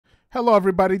Hello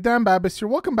everybody, Dan Babis here.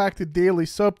 Welcome back to Daily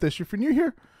Soap Dish. If you're new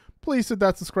here, please hit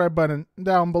that subscribe button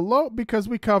down below because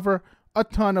we cover a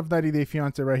ton of 90 Day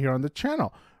Fiancé right here on the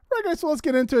channel. Right guys, so let's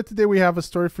get into it. Today we have a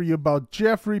story for you about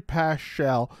Geoffrey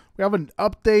Paschal. We have an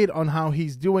update on how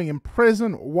he's doing in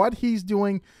prison, what he's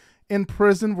doing in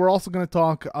prison. We're also going to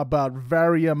talk about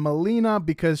Varia Molina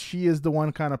because she is the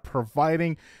one kind of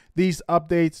providing these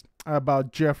updates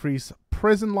about Geoffrey's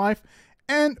prison life.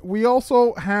 And we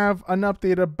also have an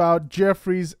update about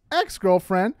Geoffrey's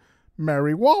ex-girlfriend,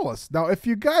 Mary Wallace. Now, if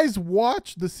you guys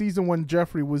watched the season when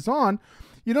Geoffrey was on,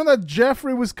 you know that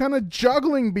Geoffrey was kind of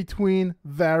juggling between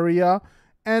Varia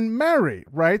and Mary,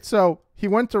 right? So he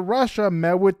went to Russia,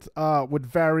 met with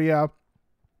Varia,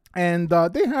 and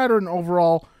they had an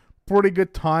overall pretty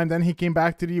good time. Then he came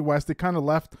back to the U.S. They kind of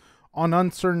left on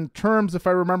uncertain terms, if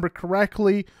I remember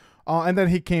correctly. And then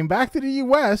he came back to the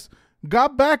U.S.,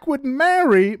 got back with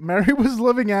Mary. Mary was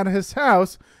living at his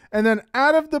house. And then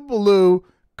out of the blue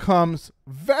comes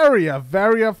Varia.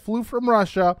 Varia flew from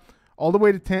Russia all the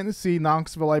way to Tennessee.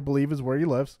 Knoxville, I believe, is where he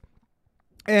lives.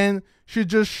 And she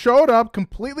just showed up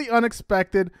completely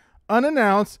unexpected,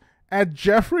 unannounced at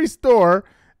Geoffrey's door.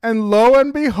 And lo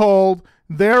and behold,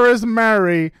 there is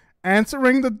Mary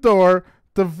answering the door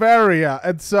to Varia.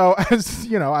 And so, as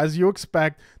you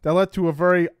expect, that led to a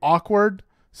very awkward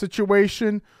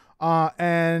situation.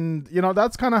 And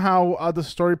that's kind of how the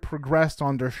story progressed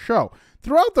on their show.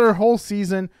 Throughout their whole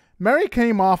season, Mary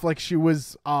came off like she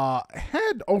was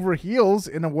head over heels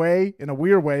in a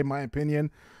weird way, in my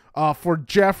opinion. For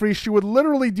Geoffrey, she would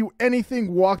literally do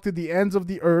anything, walk to the ends of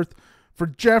the earth. For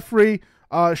Geoffrey,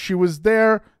 she was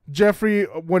there. Geoffrey,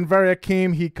 when Varia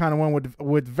came, he kind of went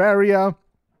with Varia.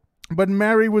 But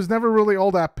Mary was never really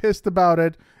all that pissed about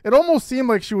it. It almost seemed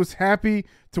like she was happy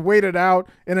to wait it out.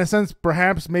 In a sense,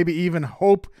 perhaps maybe even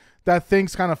hope that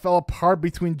things kind of fell apart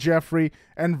between Geoffrey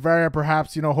and Varia,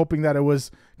 perhaps, hoping that it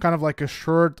was kind of like a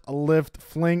short-lived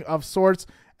fling of sorts.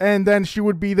 And then she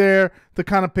would be there to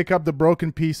kind of pick up the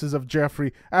broken pieces of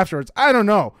Geoffrey afterwards. I don't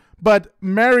know. But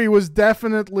Mary was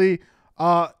definitely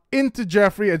into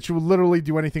Geoffrey, and she would literally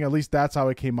do anything. At least that's how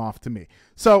it came off to me.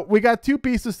 So we got two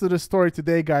pieces to this story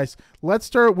today, guys. Let's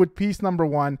start with piece number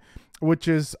one, which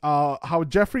is how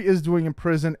Geoffrey is doing in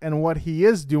prison and what he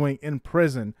is doing in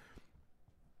prison.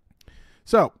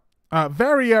 So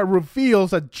Varia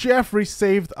reveals that Geoffrey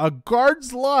saved a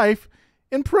guard's life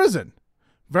in prison.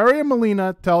 Varia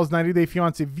Molina tells 90 Day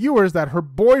Fiancé viewers that her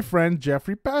boyfriend,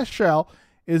 Geoffrey Paschal,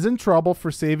 is in trouble for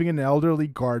saving an elderly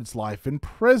guard's life in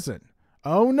prison.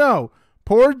 Oh no,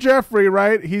 poor Geoffrey,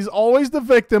 right? He's always the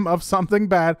victim of something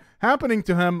bad happening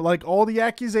to him, like all the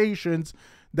accusations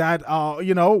that,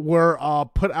 were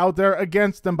put out there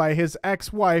against him by his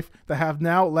ex-wife that have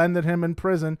now landed him in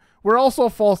prison were also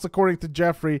false according to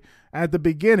Geoffrey at the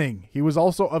beginning. He was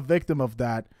also a victim of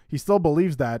that. He still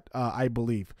believes that, I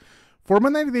believe.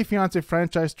 Former 90 Day Fiancé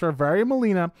franchise star Varia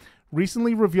Molina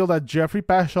recently revealed that Geoffrey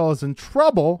Paschal is in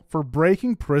trouble for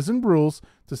breaking prison rules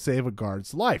to save a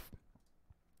guard's life.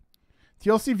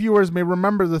 TLC viewers may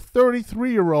remember the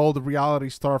 33-year-old reality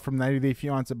star from 90 Day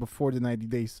Fiancé before the 90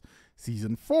 Days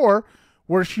Season 4,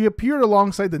 where she appeared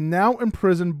alongside the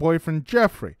now-imprisoned boyfriend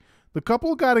Geoffrey. The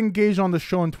couple got engaged on the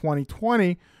show in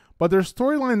 2020, but their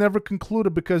storyline never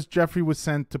concluded because Geoffrey was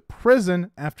sent to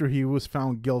prison after he was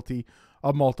found guilty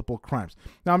of multiple crimes.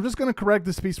 Now, I'm just going to correct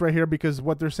this piece right here because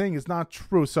what they're saying is not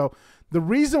true. So the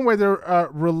reason why their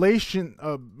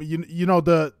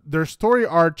their story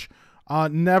arc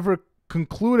never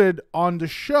concluded on the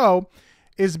show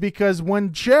is because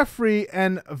when Geoffrey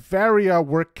and Varia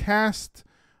were cast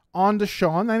on the show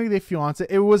on 90 Day Fiancé,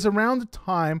 it was around the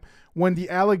time when the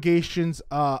allegations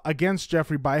against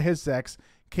Geoffrey by his ex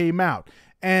came out.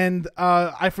 And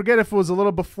I forget if it was a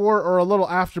little before or a little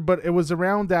after, but it was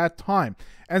around that time.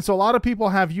 And so a lot of people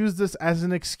have used this as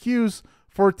an excuse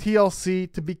for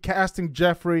TLC to be casting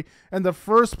Geoffrey in the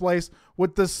first place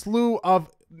with the slew of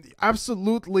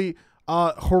absolutely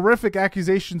horrific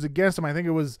accusations against him. I think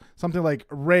it was something like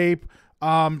rape,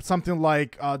 something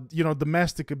like,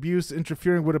 domestic abuse,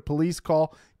 interfering with a police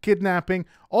call, kidnapping,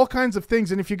 all kinds of things.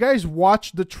 And if you guys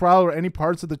watched the trial or any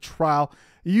parts of the trial,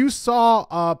 you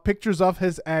saw pictures of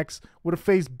his ex with a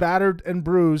face battered and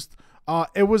bruised.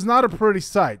 It was not a pretty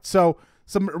sight. So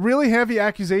some really heavy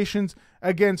accusations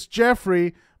against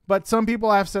Geoffrey. But some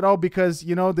people have said, oh, because,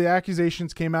 the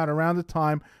accusations came out around the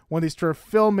time when they started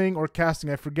filming or casting,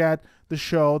 I forget, the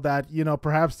show that,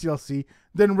 perhaps TLC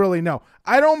didn't really know.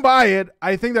 I don't buy it.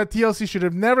 I think that TLC should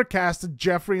have never casted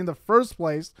Geoffrey in the first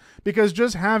place because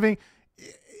just having,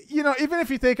 even if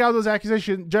you take out those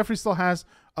accusations, Geoffrey still has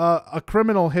a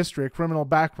criminal history, a criminal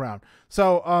background.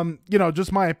 So,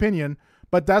 just my opinion.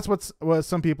 but that's what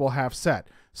some people have said.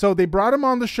 So they brought him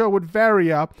on the show with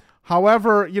Varia.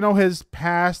 However, you know, his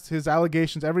past, his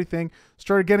allegations, everything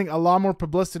started getting a lot more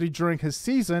publicity during his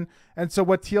season. And so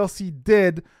what TLC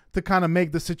did to kind of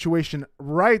make the situation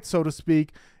right, so to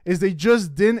speak, is they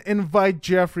just didn't invite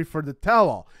Geoffrey for the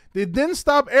tell-all. They didn't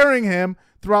stop airing him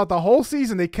throughout the whole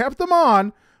season. They kept him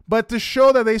on, but to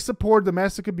show that they support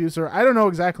domestic abuse, or I don't know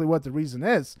exactly what the reason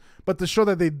is, but to show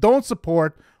that they don't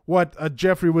support what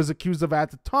Geoffrey was accused of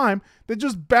at the time, they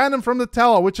just banned him from the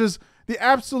tell-all, which is the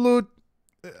absolute...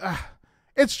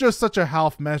 it's just such a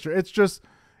half measure.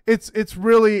 It's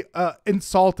really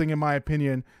insulting, in my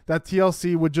opinion, that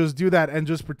TLC would just do that and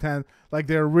just pretend like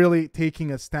they're really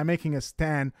making a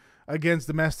stand against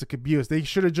domestic abuse. They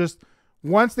should have just,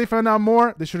 once they found out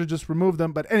more, they should have just removed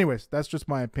them. But anyways, that's just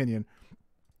my opinion.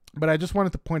 But I just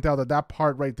wanted to point out that that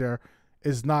part right there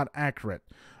is not accurate.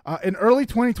 In early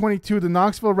 2022, the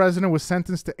Knoxville resident was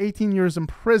sentenced to 18 years in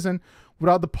prison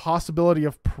without the possibility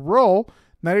of parole.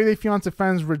 90 Day Fiancé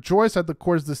fans rejoice at the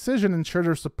court's decision and share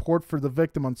their support for the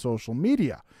victim on social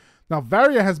media. Now,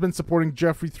 Varia has been supporting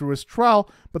Geoffrey through his trial,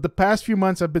 but the past few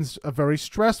months have been very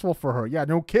stressful for her. Yeah,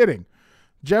 no kidding.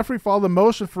 Geoffrey filed a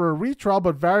motion for a retrial,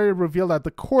 but Varia revealed that the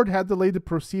court had delayed the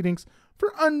proceedings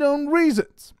for unknown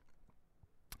reasons.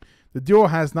 The duo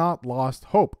has not lost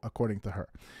hope, according to her.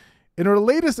 In her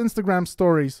latest Instagram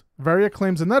stories, Varia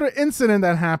claims another incident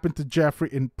that happened to Geoffrey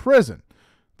in prison.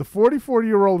 The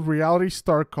 44-year-old reality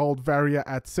star called Varia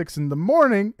at 6 in the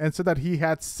morning and said that he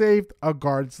had saved a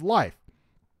guard's life.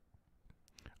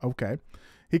 Okay.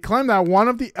 He claimed that one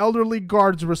of the elderly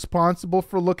guards responsible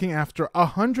for looking after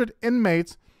 100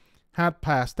 inmates had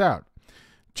passed out.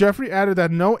 Geoffrey added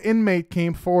that no inmate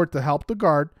came forward to help the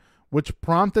guard, which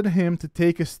prompted him to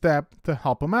take a step to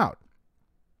help him out.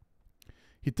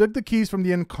 He took the keys from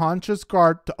the unconscious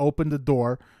guard to open the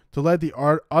door to let the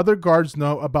other guards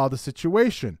know about the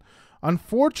situation.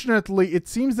 Unfortunately, it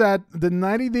seems that the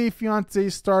 90 Day Fiancé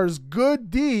star's good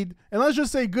deed, and let's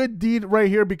just say good deed right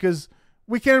here because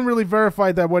we can't really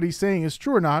verify that what he's saying is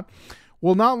true or not,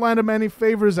 will not land him any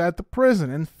favors at the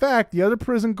prison. In fact, the other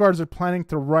prison guards are planning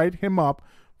to write him up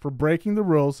for breaking the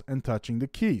rules and touching the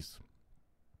keys.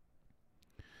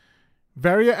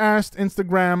 Varia asked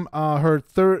Instagram, her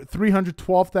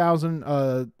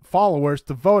 312,000 followers,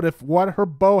 to vote if what her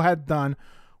beau had done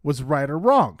was right or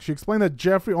wrong. She explained that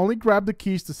Geoffrey only grabbed the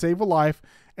keys to save a life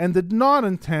and did not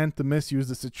intend to misuse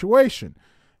the situation.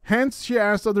 Hence, she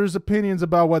asked others' opinions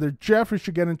about whether Geoffrey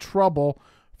should get in trouble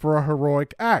for a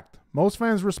heroic act. Most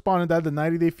fans responded that the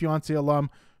 90 Day Fiancé alum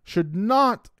should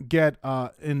not get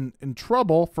in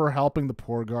trouble for helping the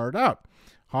poor guard out.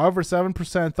 However,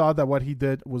 7% thought that what he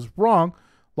did was wrong.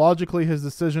 Logically, his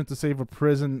decision to save a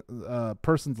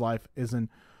person's life isn't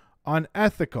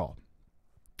unethical.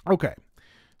 Okay,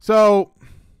 so,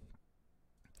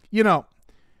 you know,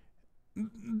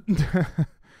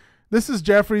 this is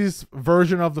Geoffrey's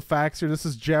version of the facts here. This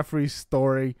is Geoffrey's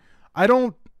story. I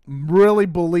don't really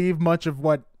believe much of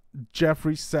what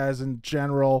Geoffrey says in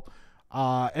general.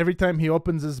 Every time he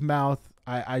opens his mouth,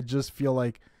 I just feel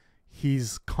like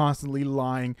he's constantly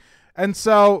lying. And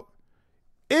so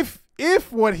if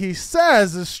what he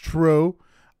says is true,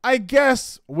 I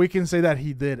guess we can say that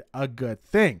he did a good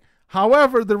thing.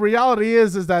 However, the reality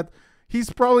is that he's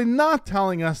probably not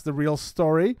telling us the real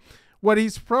story. What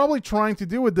he's probably trying to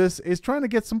do with this is trying to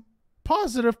get some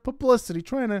positive publicity,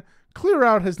 trying to clear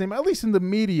out his name, at least in the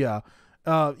media,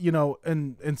 you know,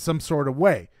 in some sort of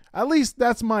way. At least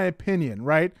that's my opinion,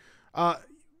 right?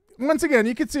 Once again,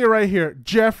 you can see it right here.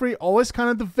 Geoffrey, always kind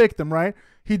of the victim, right?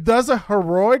 He does a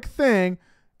heroic thing,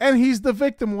 and he's the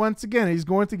victim once again. He's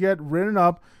going to get written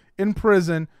up in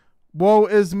prison. Woe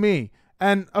is me.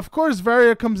 And, of course,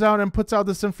 Varia comes out and puts out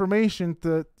this information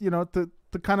to, you know, to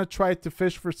kind of try to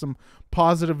fish for some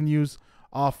positive news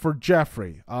for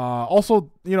Geoffrey.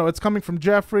 Also, you know, it's coming from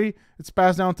Geoffrey. It's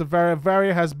passed down to Varia.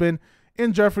 Varia has been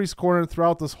in Geoffrey's corner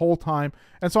throughout this whole time.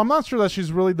 And so I'm not sure that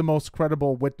she's really the most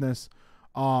credible witness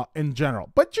in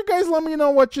general. But you guys let me know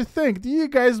what you think. Do you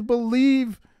guys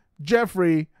believe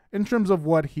Geoffrey in terms of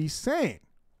what he's saying?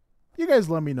 You guys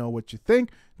let me know what you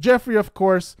think. Geoffrey, of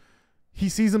course, he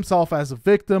sees himself as a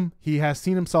victim. He has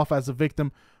seen himself as a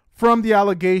victim from the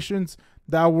allegations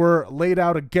that were laid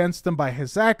out against him by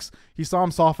his ex. He saw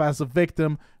himself as a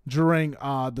victim during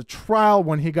the trial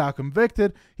when he got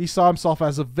convicted. He saw himself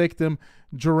as a victim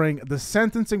during the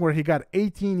sentencing where he got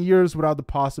 18 years without the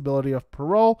possibility of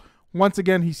parole. Once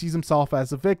again, he sees himself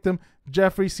as a victim.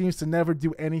 Geoffrey seems to never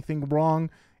do anything wrong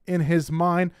in his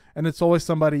mind, and it's always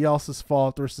somebody else's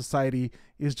fault, or society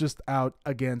is just out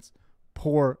against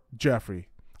poor Geoffrey.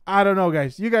 I don't know,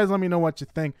 guys. You guys let me know what you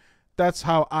think That's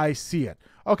how I see it.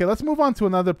 Okay, let's move on to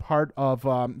another part of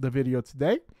the video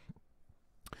today.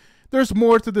 There's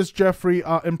more to this Geoffrey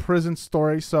in prison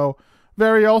story. So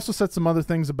Vari also said some other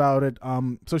things about it.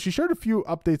 So she shared a few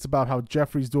updates about how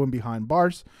Geoffrey's doing behind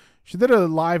bars. She did a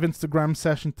live Instagram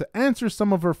session to answer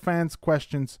some of her fans'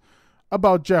 questions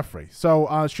about Geoffrey.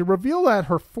 So she revealed that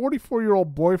her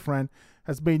 44-year-old boyfriend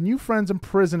has made new friends in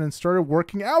prison and started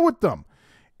working out with them.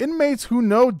 Inmates who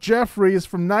know Geoffrey is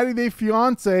from 90 Day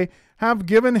Fiancé have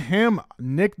given him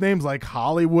nicknames like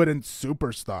Hollywood and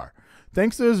Superstar.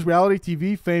 Thanks to his reality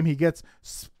TV fame, he gets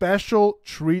special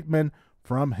treatment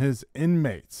from his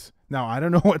inmates. Now, I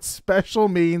don't know what special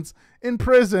means in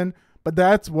prison, but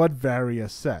that's what Vari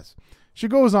says. She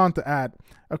goes on to add,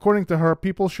 according to her,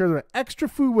 people share their extra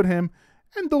food with him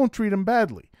and don't treat him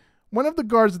badly. One of the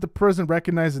guards at the prison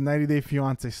recognized the 90 Day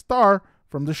Fiancé star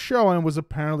from the show and was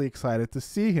apparently excited to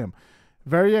see him.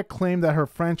 Vari claimed that her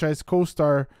franchise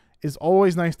co-star is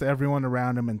always nice to everyone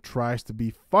around him and tries to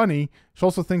be funny. She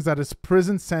also thinks that his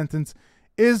prison sentence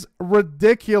is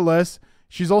ridiculous.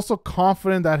 She's also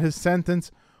confident that his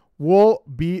sentence will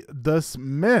be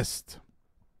dismissed.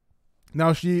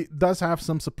 Now, she does have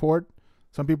some support.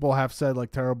 Some people have said,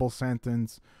 like, terrible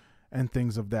sentence and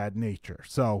things of that nature.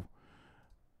 So,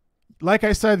 like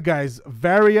I said, guys,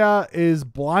 Vari is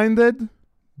blinded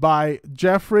by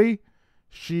Geoffrey.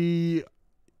 She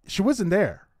wasn't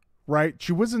there, right?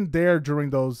 She wasn't there during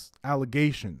those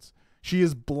allegations. She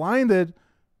is blinded.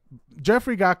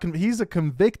 Geoffrey he's a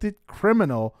convicted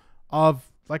criminal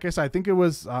of, like I said, I think it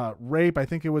was rape. I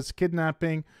think it was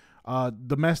kidnapping,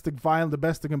 domestic violence,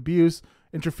 domestic abuse,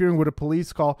 interfering with a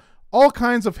police call, all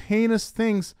kinds of heinous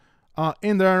things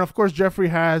in there. And of course, Geoffrey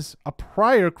has a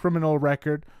prior criminal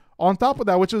record on top of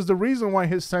that, which is the reason why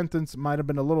his sentence might have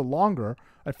been a little longer.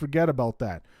 I forget about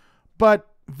that. But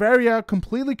Vari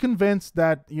completely convinced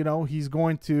that, you know, he's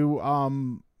going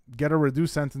to get a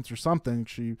reduced sentence or something.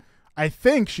 I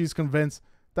think she's convinced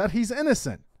that he's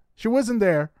innocent. She wasn't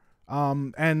there.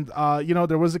 You know,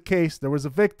 there was a case, there was a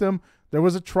victim, there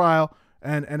was a trial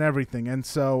and everything. And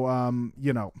so,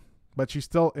 you know, but she's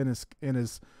still in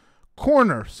his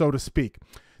corner, so to speak.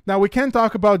 Now, we can't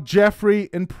talk about Geoffrey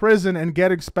in prison and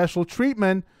getting special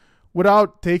treatment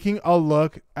without taking a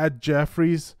look at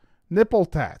Geoffrey's nipple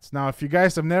tats. Now, if you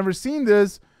guys have never seen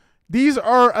this, these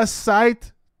are a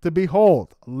sight to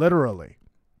behold, literally.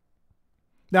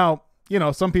 Now, you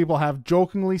know, some people have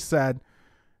jokingly said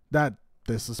that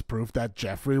this is proof that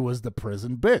Geoffrey was the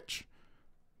prison bitch.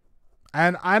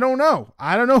 And I don't know.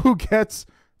 I don't know who gets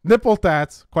nipple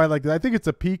tats quite like that. I think it's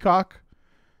a peacock.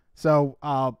 So,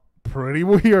 pretty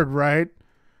weird, right?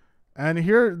 And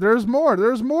here, there's more.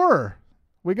 There's more.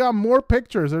 We got more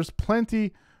pictures. There's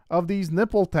plenty of these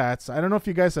nipple tats. I don't know if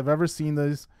you guys have ever seen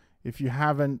these. If you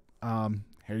haven't,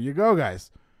 here you go,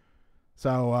 guys.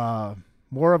 So,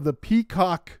 more of the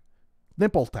peacock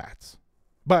nipple tats.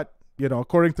 But, you know,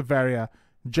 according to Vari,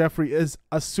 Geoffrey is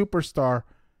a superstar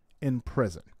in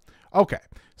prison. Okay,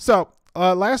 so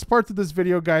last part of this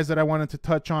video, guys, that I wanted to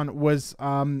touch on was,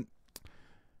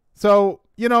 so,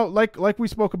 you know, like we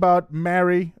spoke about,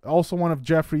 Mary, also one of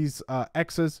Geoffrey's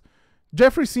exes.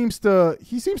 Geoffrey seems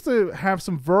to have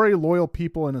some very loyal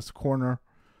people in his corner.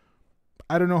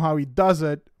 I don't know how he does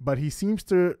it, but he seems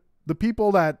to, the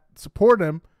people that support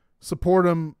him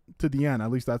to the end.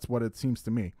 At least that's what it seems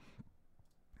to me.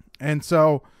 And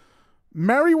so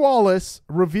Mary Wallace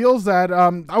reveals that,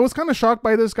 I was kind of shocked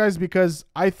by this, guys, because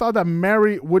I thought that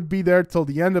Mary would be there till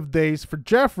the end of days for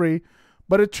Geoffrey,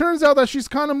 but it turns out that she's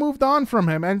kind of moved on from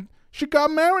him, and she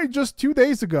got married just 2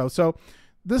 days ago. So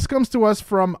this comes to us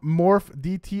from Morph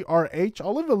DTRH.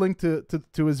 I'll leave a link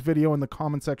to his video in the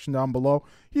comment section down below.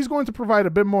 He's going to provide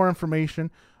a bit more information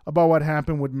about what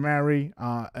happened with Mary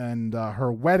and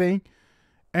her wedding.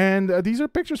 And these are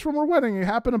pictures from her wedding. It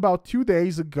happened about 2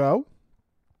 days ago.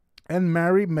 And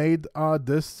Mary made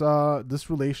this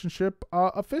relationship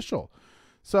official.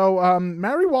 So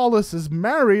Mary Wallace is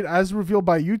married, as revealed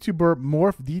by YouTuber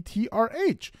Morph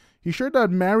DTRH. He shared that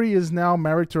Mary is now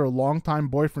married to her longtime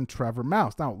boyfriend, Trevor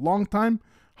Mouse. Now, long time?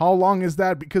 How long is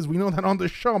that? Because we know that on the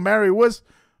show, Mary was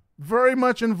very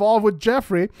much involved with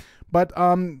Geoffrey, but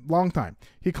long time.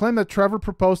 He claimed that Trevor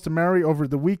proposed to Mary over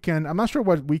the weekend. I'm not sure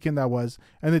what weekend that was.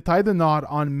 And they tied the knot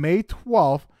on May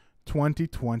 12th,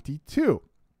 2022.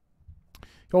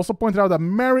 He also pointed out that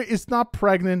Mary is not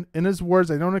pregnant. In his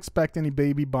words, I don't expect any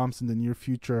baby bumps in the near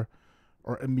future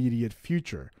or immediate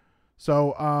future.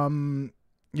 So,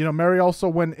 you know, Mary also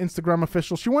went Instagram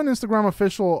official. She went Instagram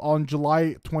official on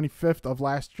July 25th of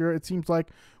last year, it seems like,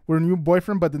 with her new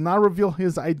boyfriend, but did not reveal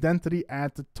his identity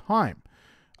at the time.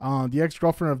 The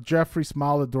ex-girlfriend of Geoffrey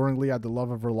smiled adoringly at the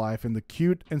love of her life in the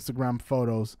cute Instagram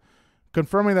photos,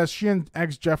 confirming that she and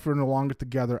ex-Geoffrey are no longer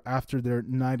together after their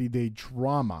 90-day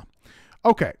drama.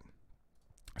 Okay,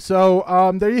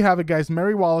 so there you have it, guys.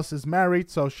 Mary Wallace is married,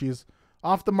 so she's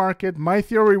off the market. My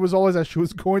theory was always that she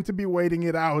was going to be waiting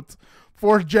it out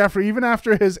for Geoffrey, even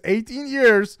after his 18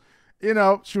 years. You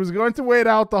know, she was going to wait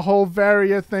out the whole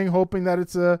Varia thing, hoping that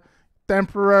it's a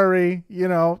temporary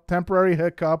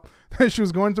hiccup. She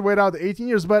was going to wait out the 18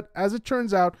 years, but as it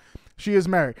turns out, she is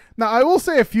married. Now, I will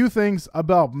say a few things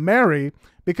about Mary,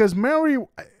 because Mary,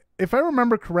 if I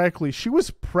remember correctly, she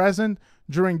was present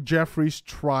during Geoffrey's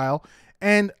trial,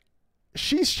 and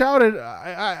she shouted,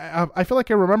 I feel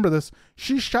like I remember this,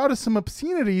 she shouted some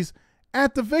obscenities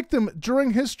at the victim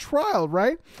during his trial,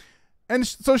 right? And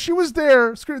so she was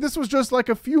there, this was just like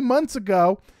a few months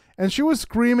ago, and she was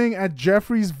screaming at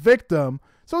Geoffrey's victim.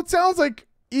 So it sounds like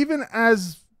even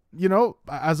as, you know,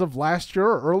 as of last year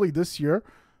or early this year,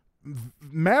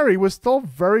 Mary was still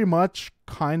very much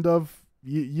kind of,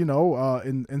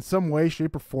 in some way,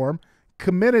 shape, or form,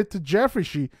 committed to Geoffrey.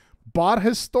 She bought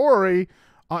his story,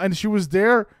 and she was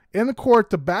there in the court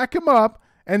to back him up,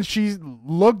 and she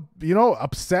looked,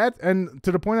 upset, and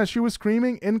to the point that she was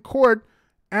screaming in court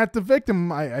at the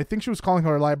victim. I think she was calling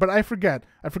her a liar, but I forget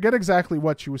exactly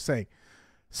what she was saying.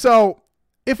 So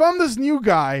if I'm this new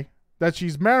guy that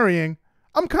she's marrying,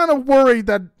 I'm kind of worried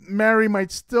that Mary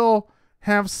might still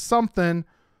have something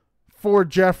for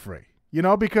Geoffrey,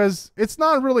 because it's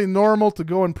not really normal to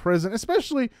go in prison,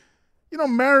 especially,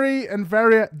 Mary and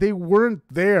Varia, they weren't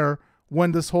there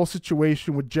when this whole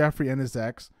situation with Geoffrey and his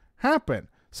ex happened.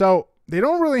 So they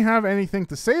don't really have anything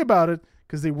to say about it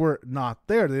because they were not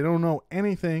there. They don't know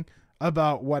anything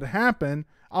about what happened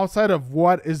outside of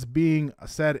what is being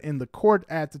said in the court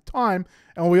at the time.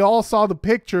 And we all saw the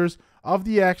pictures of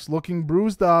the ex looking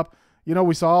bruised up.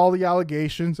 We saw all the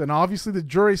allegations, and obviously the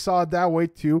jury saw it that way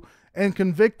too and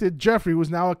convicted Geoffrey, who was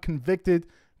now a convicted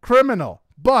criminal.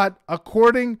 But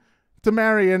according to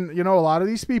Mary and, a lot of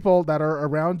these people that are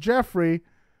around Geoffrey,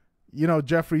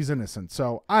 Geoffrey's innocent.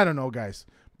 So I don't know, guys.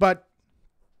 But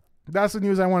that's the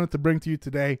news I wanted to bring to you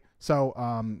today. So,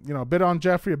 a bit on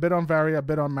Geoffrey, a bit on Varia, a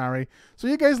bit on Mary. So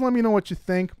you guys let me know what you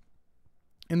think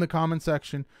in the comment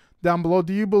section down below.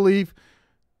 Do you believe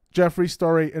Geoffrey's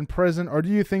story in prison, or do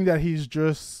you think that he's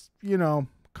just,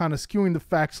 kind of skewing the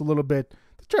facts a little bit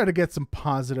to try to get some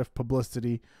positive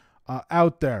publicity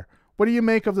out there? What do you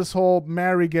make of this whole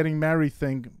Mary getting married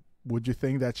thing? Would you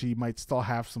think that she might still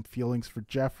have some feelings for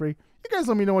Geoffrey? You guys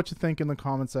let me know what you think in the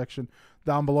comment section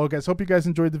down below, guys. Hope you guys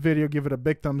enjoyed the video. Give it a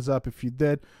big thumbs up if you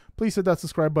did. Please hit that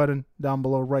subscribe button down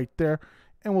below right there,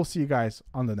 and we'll see you guys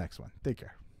on the next one. Take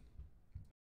care.